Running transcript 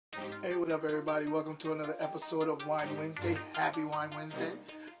Hey, what up, everybody? Welcome to another episode of Wine Wednesday. Happy Wine Wednesday.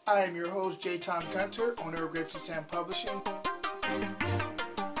 I am your host, J. Tom Gunter, owner of Grapes and Sand Publishing.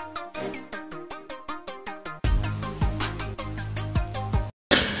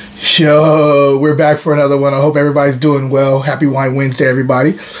 Yo, we're back for another one. I hope everybody's doing well. Happy Wine Wednesday,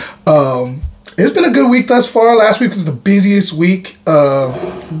 everybody. It's been a good week thus far. Last week was the busiest week.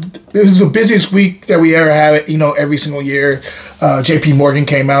 It was the busiest week that we ever had, every single year. JP Morgan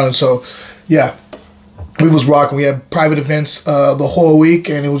came out, and so, yeah, we was rocking. We had private events the whole week,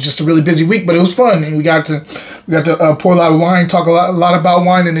 and it was just a really busy week, but it was fun, and we got to pour a lot of wine, talk a lot about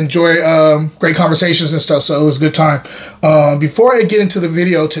wine, and enjoy great conversations and stuff, so it was a good time. Before I get into the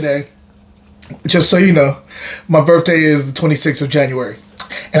video today, just so you know, my birthday is the 26th of January,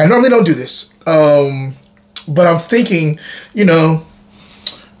 and I normally don't do this, but I'm thinking,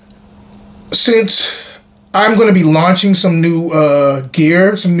 since I'm going to be launching some new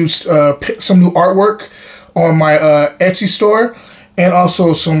gear, some new artwork on my Etsy store, and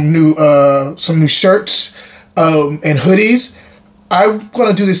also some new shirts and hoodies. I'm going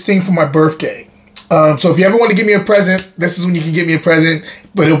to do this thing for my birthday. So if you ever want to give me a present, this is when you can give me a present,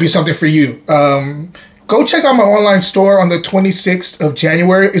 but it'll be something for you. Go check out my online store on the 26th of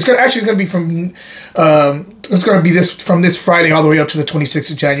January. It's going to be from from this Friday all the way up to the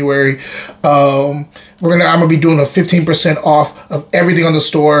 26th of January. I'm gonna be doing a 15% off of everything on the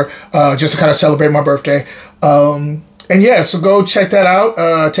store, just to kind of celebrate my birthday. And yeah, so go check that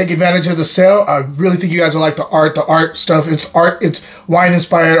out. Take advantage of the sale. I really think you guys will like the art stuff. It's wine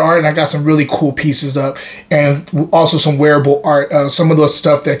inspired art, and I got some really cool pieces up, and also some wearable art. Some of the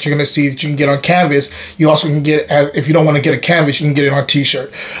stuff that you're gonna see that you can get on canvas, you also can get, if you don't want to get a canvas, you can get it on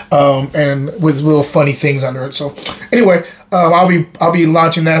t-shirt, and with little funny things under it. So anyway, I'll be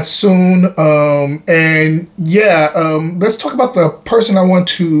launching that soon. And yeah, let's talk about the person I want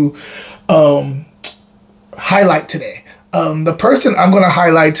to highlight today. The person I'm going to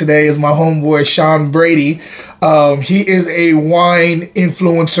highlight today is my homeboy Sean Brady. He is a wine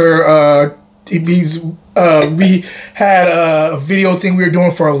influencer. We had a video thing we were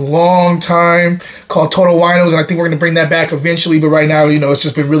doing for a long time called Total Winos, and I think we're going to bring that back eventually, but right now, it's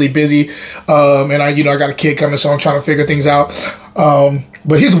just been really busy. And I got a kid coming, so I'm trying to figure things out.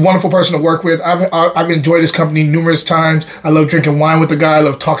 But he's a wonderful person to work with. I've enjoyed his company numerous times. I love drinking wine with the guy. I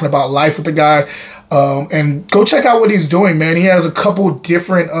love talking about life with the guy. And go check out what he's doing, man. He has a couple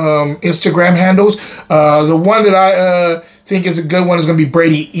different Instagram handles. The one that I think is a good one is going to be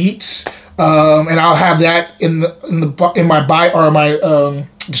Brady Eats, and I'll have that in my bio or my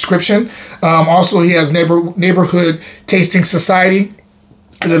description. Also, he has Neighborhood Tasting Society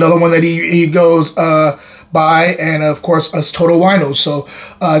is another one that he goes by, and of course us Total Winos. So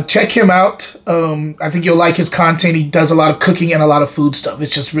check him out. I think you'll like his content. He does a lot of cooking and a lot of food stuff.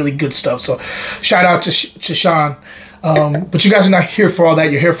 It's just really good stuff. So shout out to Sean. But you guys are not here for all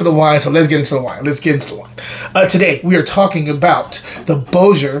that. You're here for the wine. So let's get into the wine. Today we are talking about the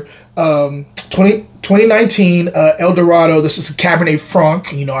Beaujolais 2019 El Dorado. This is a Cabernet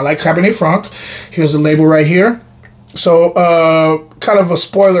Franc. I like Cabernet Franc. Here's the label right here. So kind of a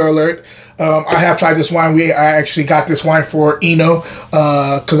spoiler alert. I have tried this wine. I actually got this wine for Eno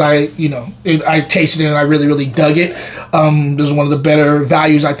because I tasted it and I really, really dug it. This is one of the better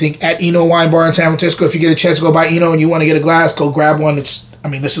values, I think, at Eno Wine Bar in San Francisco. If you get a chance to go by Eno and you want to get a glass, go grab one. This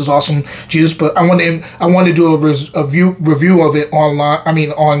is awesome juice. But I want to do a review of it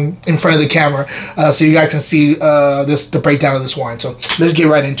online. In front of the camera, so you guys can see the breakdown of this wine. So let's get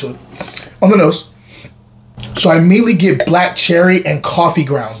right into it. On the nose. So I immediately get black cherry and coffee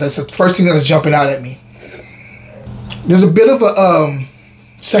grounds. That's the first thing that's jumping out at me. There's a bit of a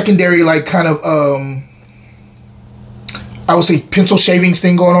secondary, like, kind of I would say pencil shavings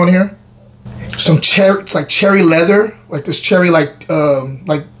thing going on here. Some cherry, it's like cherry leather, like this cherry, like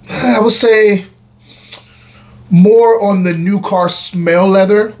I would say more on the new car smell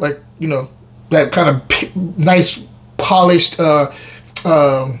leather, like that kind of nice polished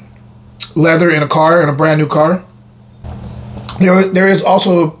leather in a brand new car. There is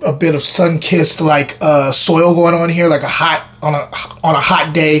also a bit of sun-kissed like soil going on here, like on a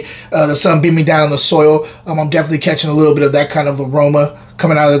hot day, the sun beaming down on the soil. I'm definitely catching a little bit of that kind of aroma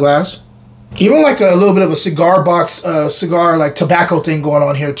coming out of the glass. Even like a little bit of a cigar box, cigar like tobacco thing going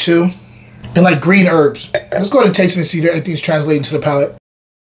on here too, and like green herbs. Let's go ahead and taste it and see if everything's translating to the palate.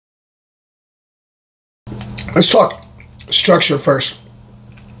 Let's talk structure first.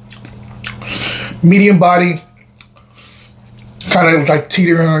 Medium body, kind of like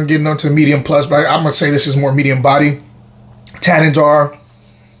teetering on getting onto the medium plus, but I'm gonna say this is more medium body. Tannins are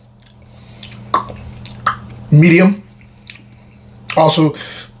medium. Also,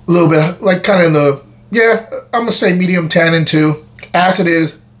 a a little bit, like kind of in the, yeah, I'm going to say medium tannin too. Acid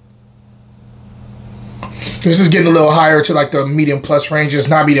is, this is getting a little higher to like the medium plus range. It's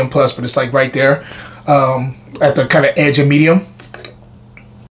not medium plus, but it's like right there at the kind of edge of medium.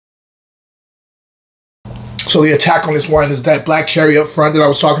 So the attack on this wine is that black cherry up front that I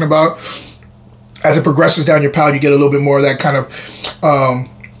was talking about. As it progresses down your palate, you get a little bit more of that kind of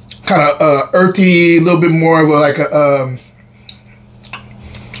earthy, a little bit more of a, like a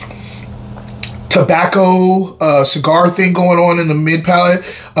tobacco cigar thing going on in the mid palate,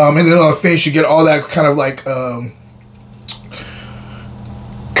 and then on the finish you get all that kind of like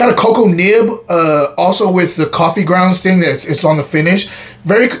kind of cocoa nib, also with the coffee grounds thing that's it's on the finish.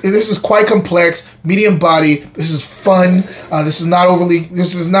 This is quite complex, medium body. This is fun. This is not going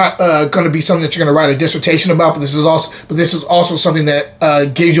to be something that you're going to write a dissertation about, but this is also something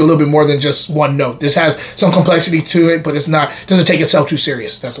that gives you a little bit more than just one note. This has some complexity to it, but doesn't take itself too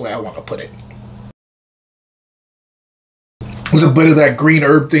serious. That's the way I want to put it. There's a bit of that green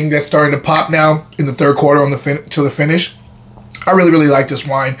herb thing that's starting to pop now in the third quarter to the finish. I really, really like this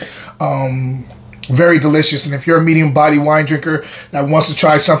wine. Very delicious. And if you're a medium body wine drinker that wants to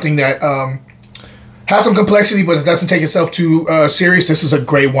try something that has some complexity but it doesn't take itself too serious, this is a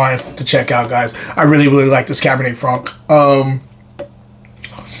great wine to check out, guys. I really, really like this Cabernet Franc.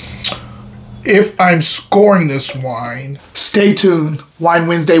 If I'm scoring this wine, stay tuned. Wine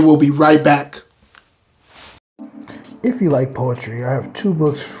Wednesday will be right back. If you like poetry, I have 2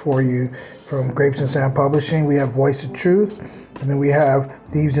 books for you from Grapes and Sand Publishing. We have Voice of Truth, and then we have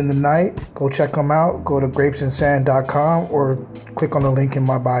Thieves in the Night. Go check them out. Go to grapesandsand.com or click on the link in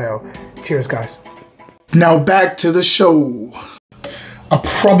my bio. Cheers, guys. Now back to the show. I'm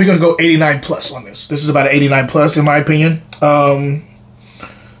probably going to go 89 plus on this. This is about an 89 plus in my opinion.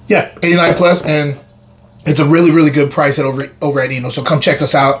 Yeah, 89 plus, and it's a really, really good price over at Eno. So come check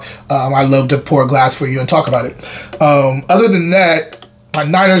us out. I love to pour a glass for you and talk about it. Other than that, my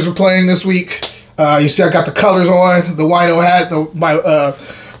Niners are playing this week. You see I got the colors on, the wino hat, my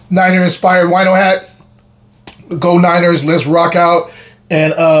Niner-inspired wino hat. Go Niners, let's rock out.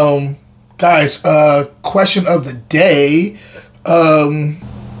 And guys, question of the day.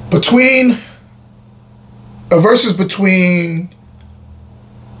 Between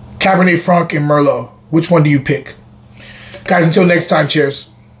Cabernet Franc and Merlot, which one do you pick? Guys, until next time, cheers.